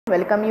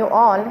welcome you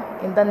all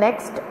in the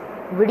next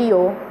video.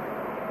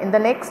 In the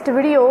next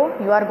video,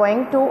 you are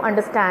going to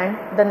understand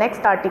the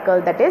next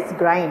article, that is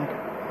grind.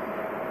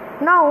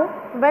 Now,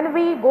 when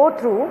we go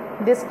through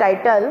this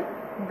title,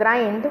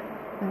 grind,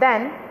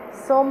 then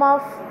some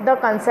of the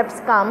concepts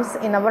comes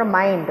in our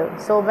mind.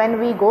 So when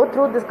we go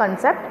through this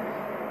concept,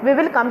 we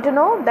will come to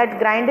know that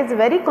grind is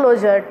very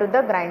closer to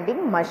the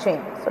grinding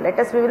machine. So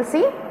we will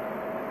see.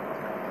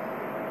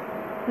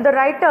 The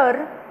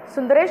writer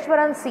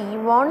Sundareshwaran C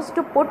wants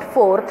to put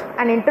forth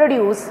and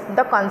introduce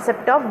the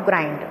concept of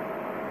grind.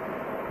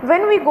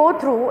 When we go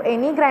through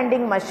any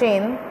grinding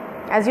machine,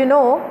 as you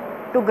know,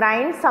 to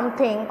grind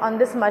something on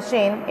this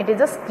machine, it is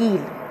a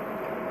skill.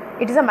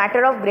 It is a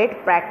matter of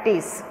great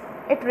practice.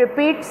 It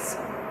repeats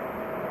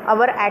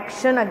our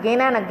action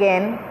again and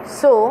again.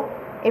 So,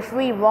 if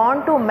we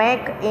want to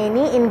make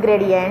any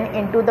ingredient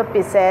into the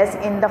pieces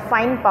in the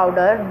fine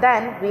powder,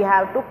 then we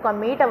have to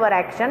commit our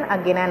action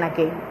again and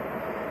again.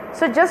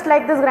 So just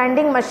like this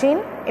grinding machine,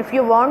 if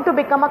you want to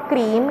become a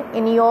cream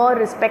in your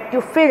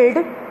respective field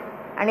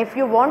and if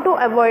you want to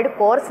avoid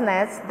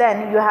coarseness,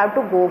 then you have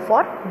to go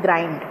for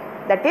grind.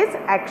 That is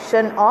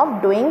action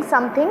of doing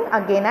something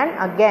again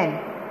and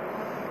again.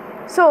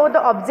 So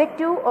the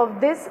objective of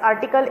this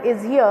article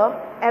is here,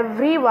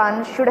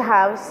 everyone should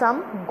have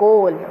some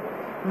goal.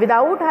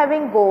 Without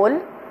having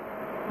goal,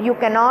 you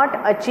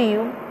cannot achieve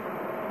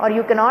or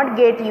you cannot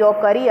get your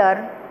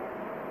career.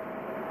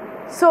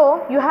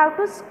 So you have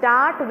to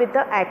start with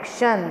the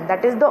action.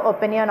 That is the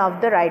opinion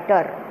of the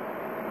writer.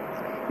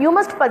 You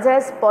must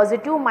possess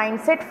positive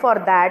mindset for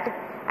that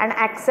and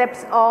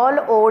accepts all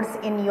odds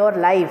in your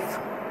life.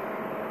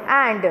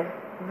 And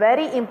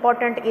very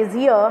important is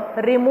here,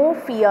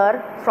 remove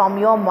fear from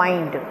your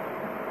mind.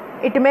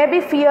 It may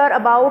be fear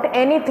about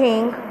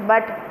anything,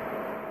 but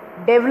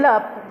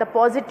develop the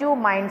positive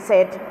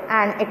mindset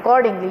and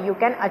accordingly you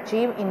can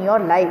achieve in your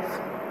life.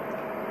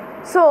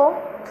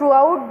 So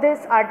throughout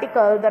this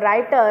article, the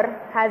writer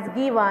has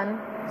given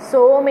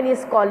so many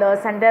scholars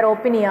and their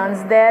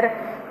opinions, their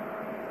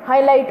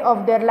highlight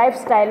of their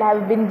lifestyle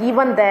have been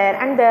given there,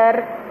 and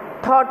their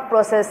thought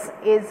process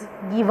is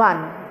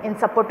given in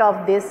support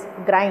of this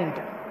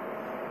grind.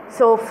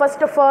 So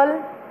first of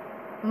all,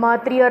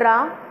 Mahatma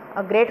Gandhi,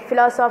 a great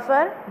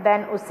philosopher,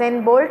 then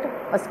Usain Bolt,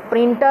 a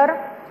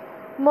sprinter,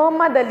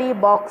 Muhammad Ali,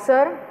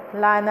 boxer,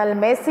 Lionel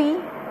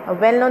Messi, a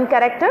well-known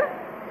character,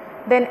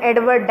 then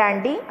Edward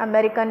Dandy,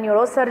 American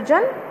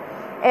neurosurgeon,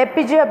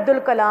 APJ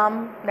Abdul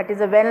Kalam, that is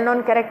a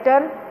well-known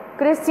character,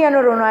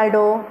 Cristiano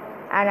Ronaldo,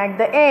 and at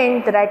the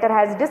end the writer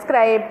has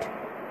described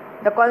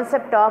the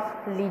concept of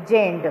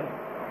legend.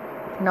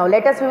 Now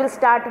we will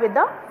start with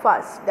the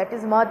first, that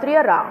is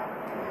Mahatma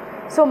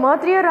Gandhi. So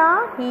Mahatma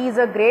Gandhi, he is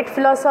a great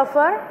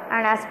philosopher,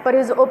 and as per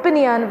his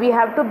opinion, we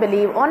have to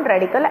believe on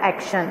radical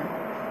action.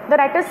 The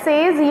writer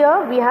says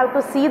here, we have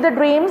to see the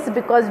dreams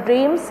because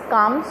dreams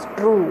comes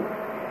true.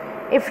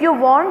 If you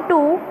want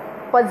to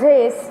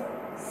possess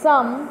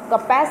some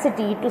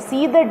capacity to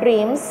see the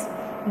dreams,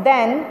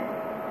 then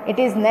it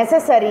is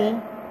necessary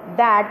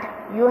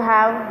that you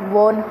have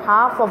won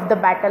half of the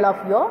battle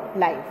of your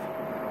life.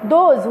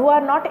 Those who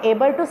are not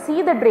able to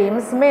see the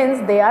dreams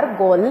means they are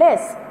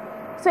goalless.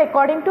 So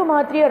according to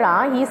Mahatma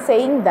Gandhi, he is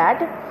saying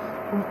that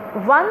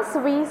once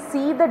we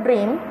see the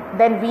dream,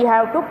 then we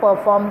have to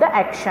perform the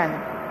action.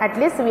 At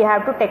least we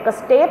have to take a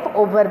step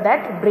over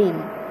that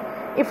dream.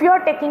 If you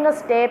are taking a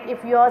step,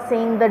 if you are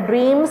seeing the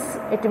dreams,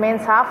 it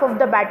means half of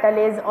the battle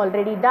is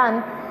already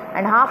done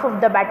and half of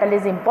the battle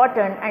is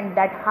important, and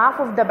that half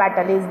of the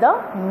battle is the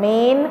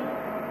main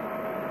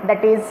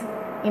that is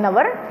in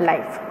our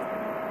life.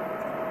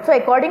 So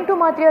according to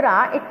Mahatma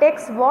Gandhi, it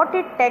takes what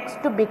it takes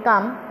to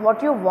become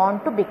what you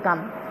want to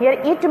become. Here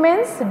it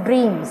means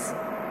dreams.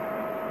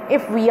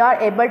 If we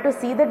are able to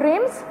see the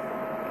dreams,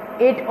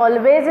 it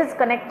always is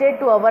connected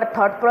to our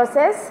thought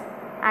process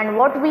and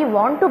what we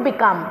want to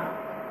become.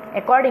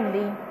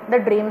 Accordingly, the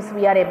dreams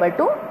we are able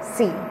to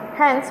see.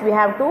 Hence, we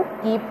have to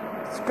keep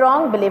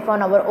strong belief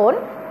on our own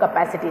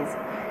capacities.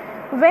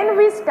 When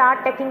we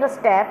start taking a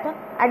step,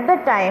 at the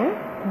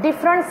time,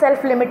 different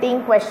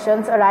self-limiting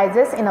questions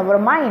arises in our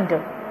mind.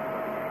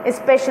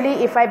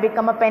 Especially if I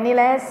become a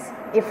penniless,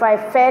 if I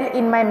fail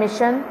in my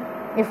mission,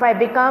 if I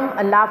become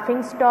a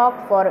laughing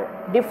stock for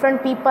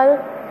different people,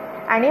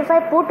 and if I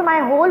put my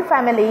whole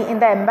family in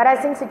the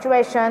embarrassing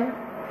situation,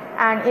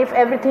 and if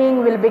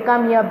everything will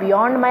become here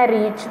beyond my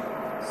reach,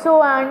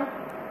 so on,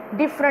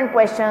 different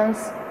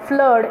questions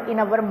flood in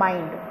our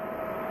mind.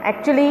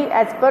 Actually,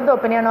 as per the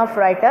opinion of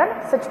writer,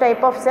 such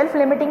type of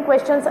self-limiting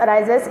questions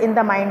arises in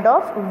the mind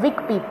of weak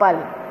people,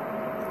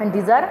 and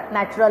these are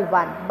natural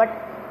one. But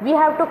we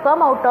have to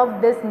come out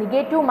of this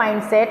negative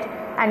mindset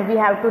and we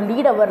have to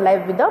lead our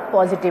life with the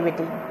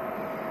positivity.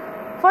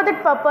 For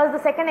that purpose,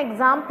 the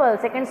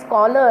second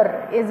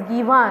scholar is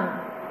given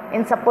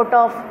in support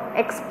of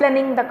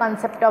explaining the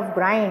concept of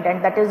grind,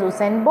 and that is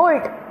Usain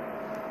Bolt.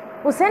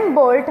 Usain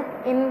Bolt,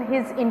 in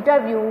his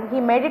interview, he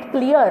made it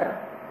clear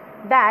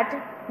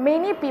that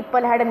many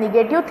people had a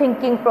negative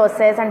thinking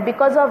process, and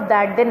because of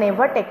that they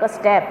never take a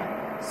step.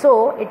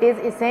 So it is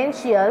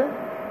essential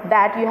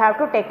that you have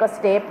to take a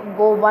step,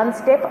 go one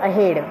step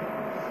ahead,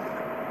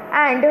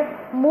 and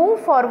move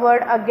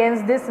forward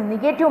against this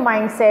negative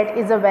mindset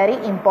is a very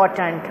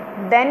important.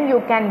 Then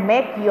you can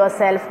make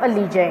yourself a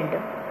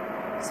legend.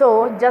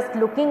 So just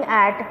looking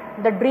at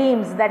the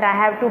dreams that I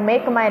have to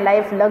make my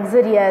life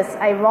luxurious,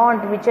 I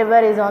want whichever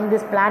is on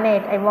this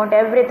planet, I want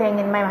everything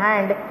in my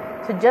hand.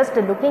 So just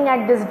looking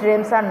at these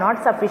dreams are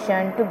not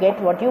sufficient to get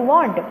what you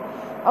want.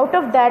 Out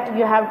of that,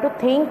 you have to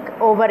think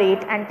over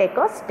it and take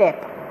a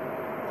step.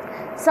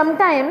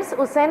 Sometimes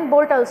Usain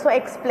Bolt also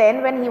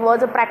explained when he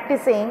was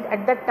practicing,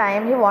 at that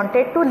time he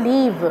wanted to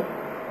leave.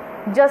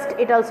 Just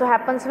it also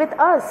happens with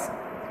us.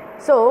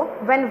 So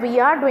when we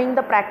are doing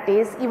the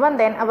practice, even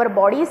then our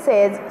body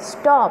says,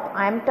 stop,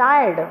 I am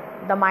tired.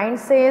 The mind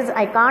says,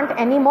 I can't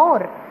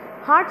anymore.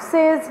 Heart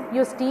says,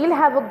 you still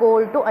have a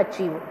goal to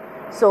achieve.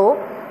 So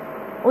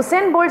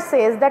Usain Bolt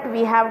says that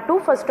we have to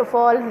first of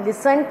all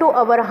listen to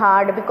our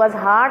heart, because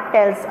heart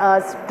tells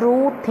us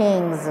true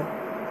things.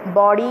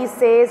 Body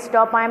says,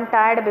 stop, I am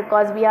tired,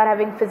 because we are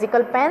having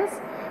physical pains.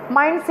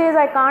 Mind says,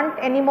 I can't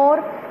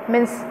anymore,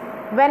 means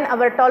when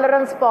our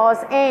tolerance pause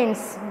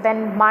ends,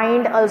 then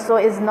mind also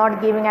is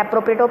not giving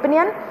appropriate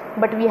opinion,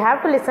 but we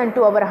have to listen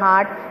to our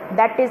heart.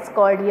 That is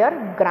called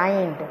here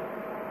grind.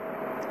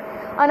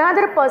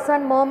 Another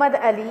person, Muhammad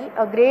Ali,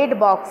 a great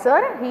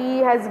boxer, he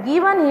has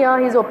given here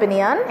his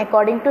opinion.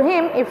 According to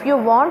him, if you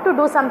want to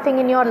do something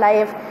in your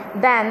life,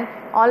 then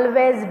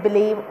always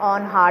believe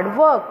on hard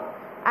work,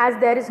 as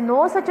there is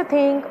no such a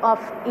thing of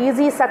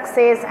easy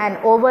success and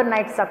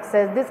overnight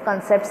success. These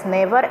concepts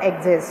never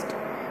exist.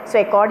 So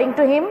according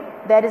to him,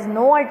 there is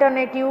no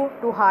alternative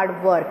to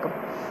hard work.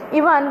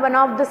 Even one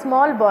of the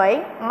small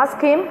boy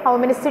asked him how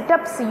many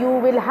sit-ups you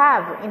will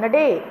have in a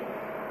day.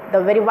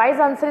 The very wise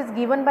answer is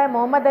given by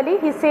Muhammad Ali.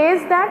 He says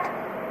that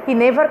he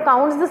never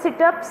counts the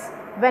sit-ups.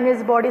 When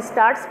his body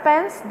starts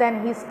pains,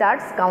 then he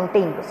starts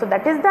counting. So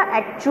that is the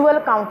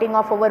actual counting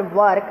of our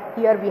work.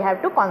 Here we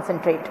have to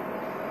concentrate.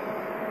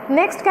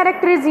 Next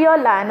character is here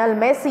Lionel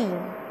Messi.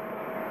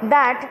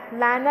 That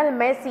Lionel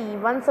Messi,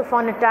 once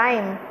upon a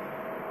time,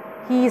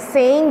 he is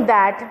saying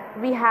that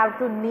we have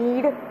to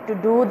need to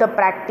do the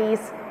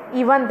practice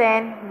even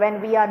then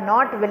when we are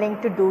not willing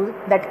to do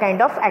that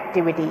kind of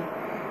activity.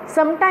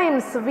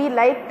 Sometimes we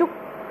like to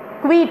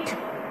quit,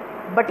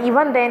 but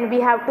even then we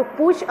have to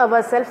push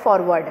ourselves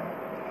forward.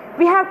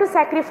 We have to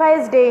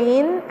sacrifice day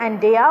in and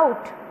day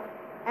out.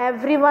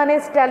 Everyone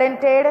is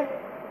talented,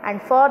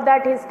 and for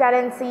that his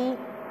talency,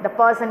 the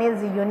person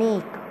is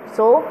unique.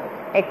 So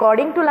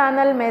according to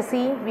Lionel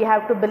Messi, we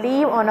have to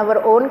believe on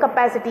our own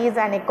capacities,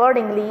 and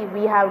accordingly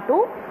we have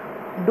to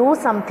do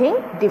something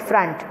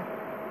different.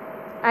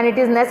 And it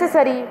is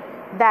necessary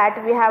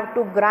that we have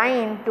to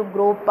grind to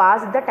grow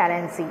past the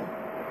talency.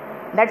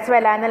 That's why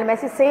Lionel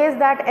Messi says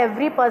that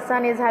every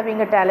person is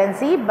having a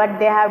talency, but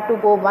they have to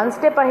go one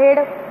step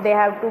ahead. They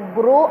have to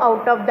grow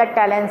out of that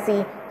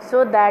talency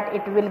so that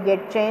it will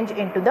get changed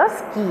into the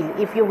skill.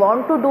 If you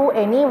want to do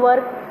any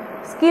work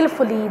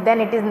skillfully,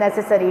 then it is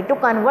necessary to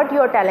convert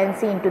your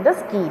talency into the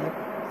skill.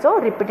 So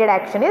repeated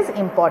action is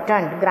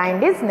important.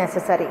 Grind is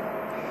necessary.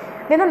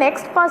 Then the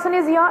next person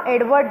is here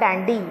Edward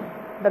Dandy,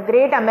 the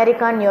great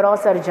American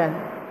neurosurgeon.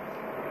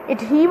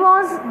 He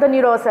was the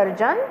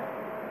neurosurgeon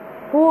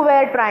who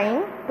were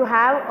trying to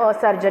have a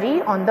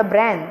surgery on the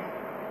brain.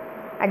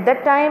 At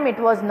that time, it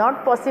was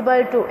not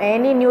possible to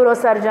any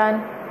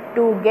neurosurgeon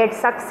to get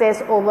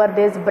success over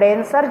this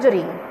brain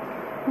surgery.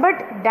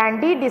 But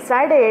Dandy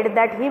decided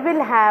that he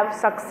will have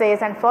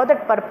success, and for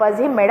that purpose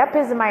he made up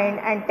his mind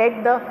and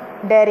take the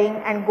daring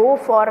and go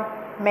for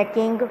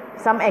making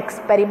some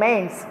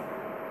experiments.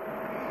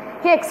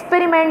 He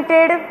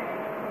experimented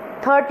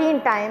 13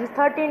 times.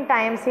 13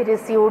 times he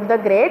received the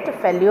great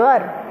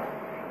failure.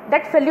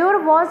 That failure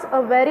was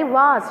a very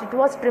vast, it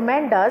was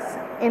tremendous.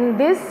 In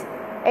this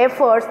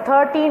efforts,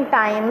 13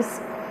 times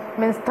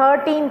means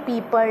 13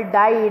 people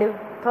died,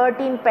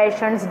 13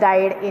 patients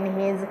died in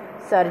his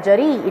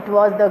surgery. It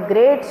was the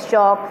great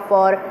shock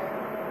for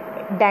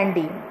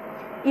Dandy.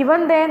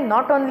 Even then,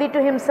 not only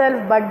to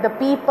himself, but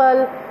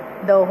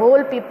the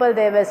whole people,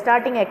 they were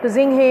starting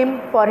accusing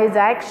him for his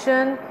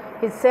action.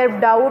 His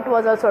self-doubt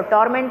was also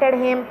tormented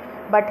him.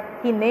 But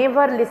he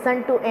never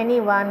listened to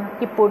anyone.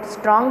 He put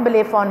strong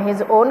belief on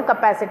his own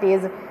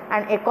capacities,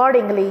 and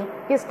accordingly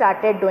he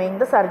started doing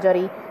the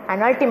surgery,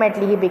 and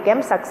ultimately he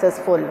became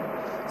successful.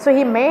 So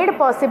he made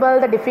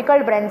possible the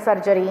difficult brain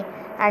surgery,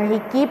 and he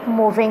kept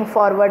moving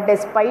forward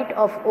despite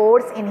of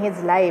odds in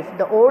his life.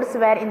 The odds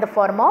were in the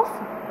form of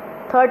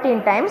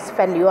 13 times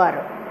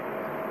failure.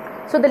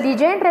 So the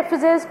legend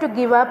refuses to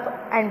give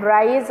up and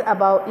rise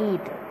above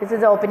it. This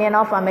is the opinion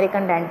of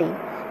American Dandy.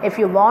 If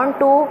you want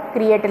to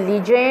create a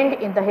legend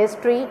in the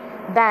history,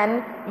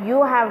 then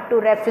you have to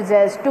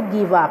refuse to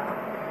give up.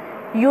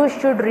 You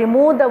should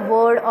remove the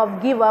word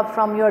of give up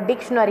from your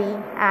dictionary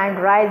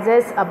and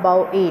rises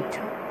above it.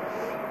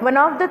 One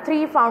of the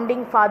 3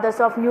 founding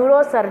fathers of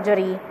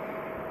neurosurgery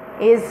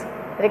is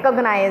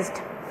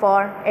recognized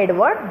for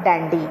Edward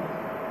Dandy.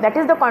 That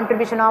is the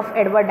contribution of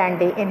Edward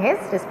Dandy in his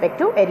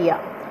respective area.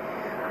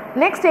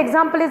 Next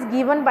example is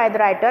given by the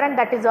writer, and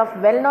that is of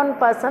well-known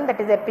person,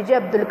 that is APJ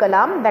Abdul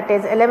Kalam, that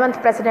is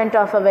 11th President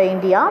of our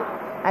India.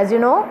 As you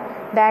know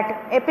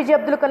that APJ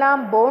Abdul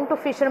Kalam born to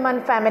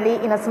fisherman family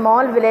in a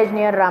small village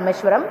near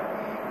Rameshwaram.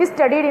 He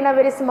studied in a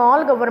very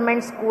small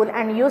government school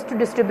and used to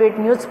distribute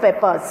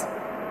newspapers.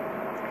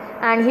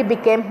 And he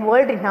became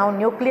world-renowned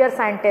nuclear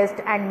scientist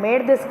and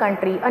made this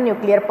country a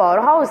nuclear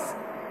powerhouse.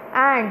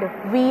 And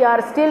we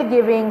are still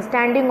giving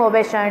standing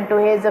ovation to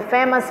his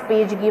famous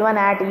speech given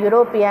at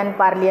European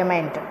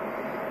Parliament.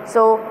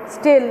 So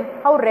still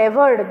how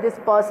revered this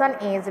person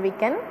is, we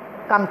can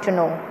come to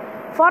know.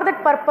 For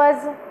that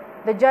purpose,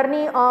 the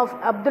journey of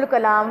Abdul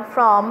Kalam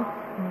from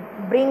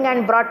being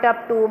and brought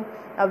up to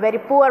a very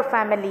poor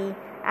family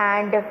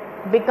and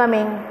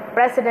becoming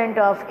President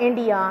of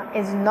India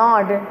is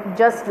not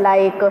just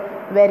like a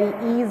very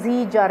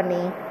easy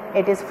journey.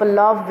 It is full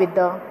of with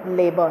the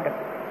labor.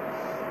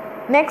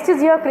 Next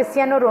is here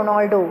Cristiano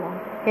Ronaldo.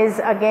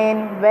 His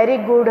again very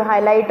good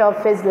highlight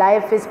of his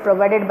life is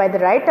provided by the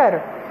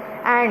writer,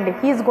 and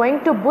he is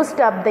going to boost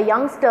up the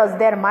youngsters,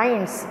 their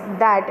minds,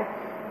 that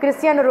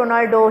Cristiano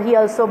Ronaldo, he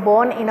also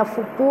born in a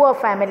poor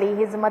family.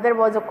 His mother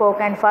was a cook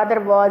and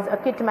father was a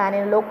kitman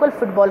in a local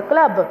football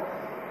club.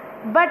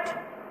 But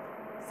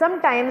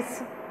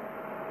sometimes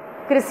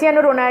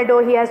Cristiano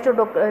Ronaldo, he has to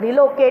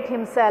relocate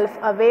himself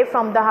away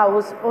from the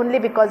house only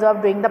because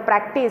of doing the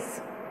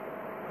practice.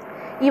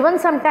 Even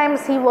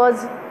sometimes he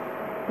was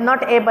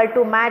not able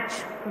to match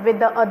with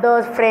the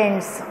other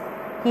friends.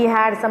 He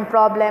had some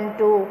problem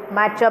to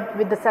match up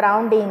with the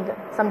surrounding.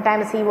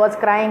 Sometimes he was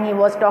crying, he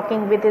was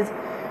talking with his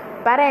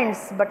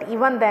parents, but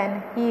even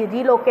then he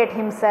relocated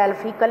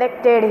himself. He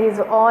collected his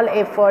all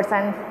efforts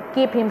and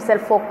keep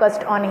himself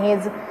focused on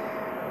his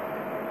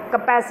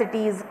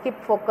capacities,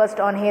 keep focused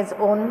on his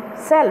own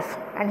self.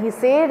 And he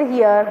said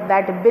here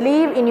that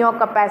believe in your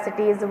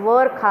capacities,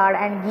 work hard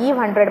and give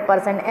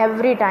 100%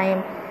 every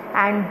time,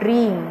 and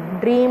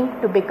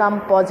dream to become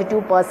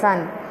positive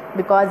person,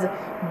 because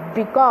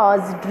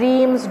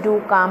dreams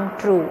do come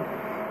true.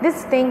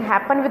 This thing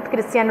happened with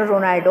Cristiano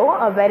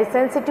Ronaldo. A very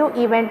sensitive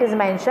event is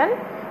mentioned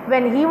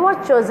when he was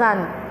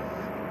chosen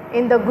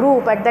in the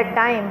group at that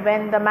time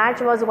when the match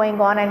was going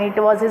on and it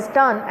was his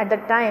turn. At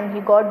that time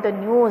he got the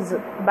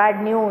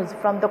bad news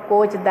from the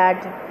coach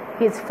that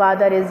his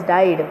father is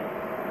died.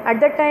 At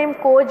that time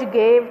coach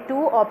gave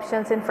two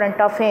options in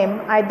front of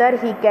him: either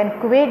he can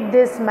quit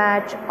this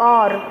match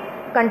or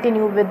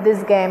continue with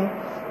this game.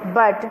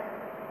 But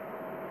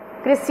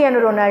Cristiano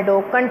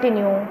Ronaldo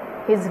continued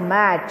his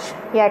match.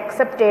 He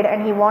accepted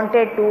and he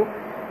wanted to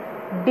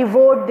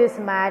devote this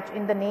match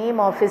in the name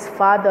of his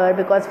father,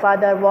 because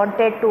father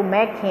wanted to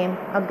make him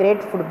a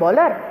great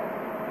footballer.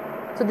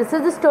 So this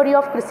is the story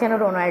of Cristiano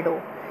Ronaldo.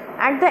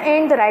 At the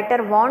end, the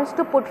writer wants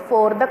to put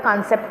forth the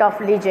concept of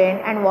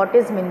legend and what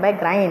is meant by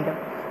grind.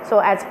 So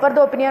as per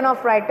the opinion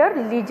of writer,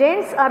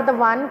 legends are the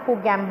one who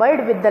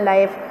gambled with the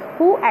life,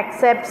 who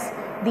accepts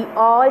the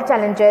all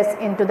challenges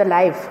into the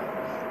life.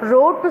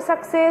 Road to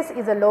success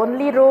is a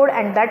lonely road,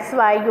 and that's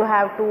why you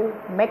have to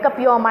make up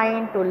your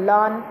mind to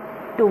learn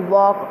to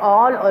walk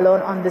all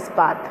alone on this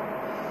path.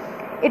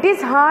 It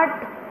is hard,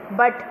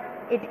 but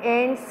it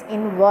ends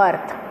in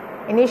worth.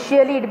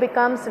 Initially it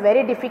becomes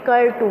very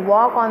difficult to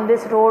walk on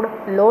this road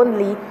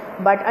lonely,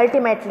 but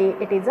ultimately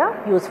it is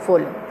useful.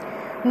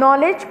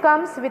 Knowledge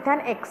comes with an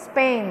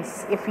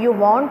expense. If you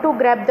want to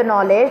grab the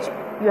knowledge,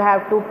 you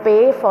have to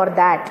pay for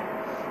that.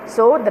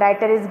 So the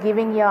writer is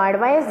giving you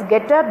advice: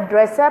 get up,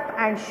 dress up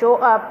and show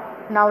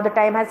up. Now the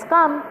time has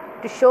come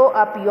to show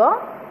up your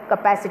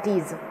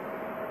capacities.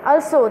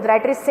 Also the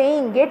writer is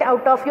saying, get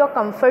out of your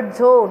comfort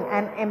zone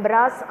and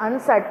embrace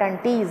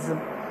uncertainties.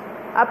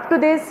 Up to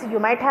this you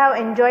might have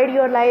enjoyed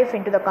your life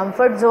into the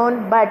comfort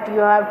zone, but you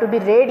have to be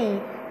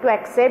ready to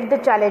accept the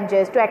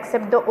challenges, to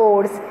accept the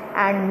odds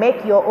and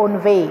make your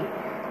own way.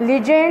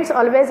 Legends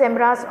always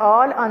embrace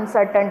all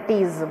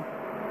uncertainties.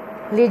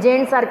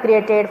 Legends are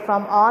created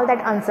from all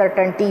that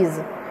uncertainties.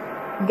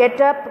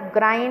 Get up,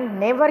 grind,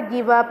 never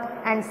give up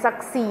and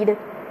succeed,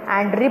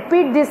 and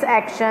repeat this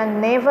action.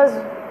 Never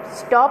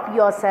stop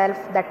yourself.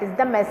 That is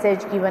the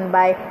message given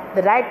by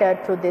the writer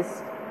through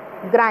this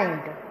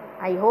grind.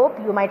 I hope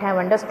you might have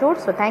understood.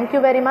 So thank you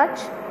very much.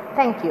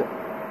 Thank you.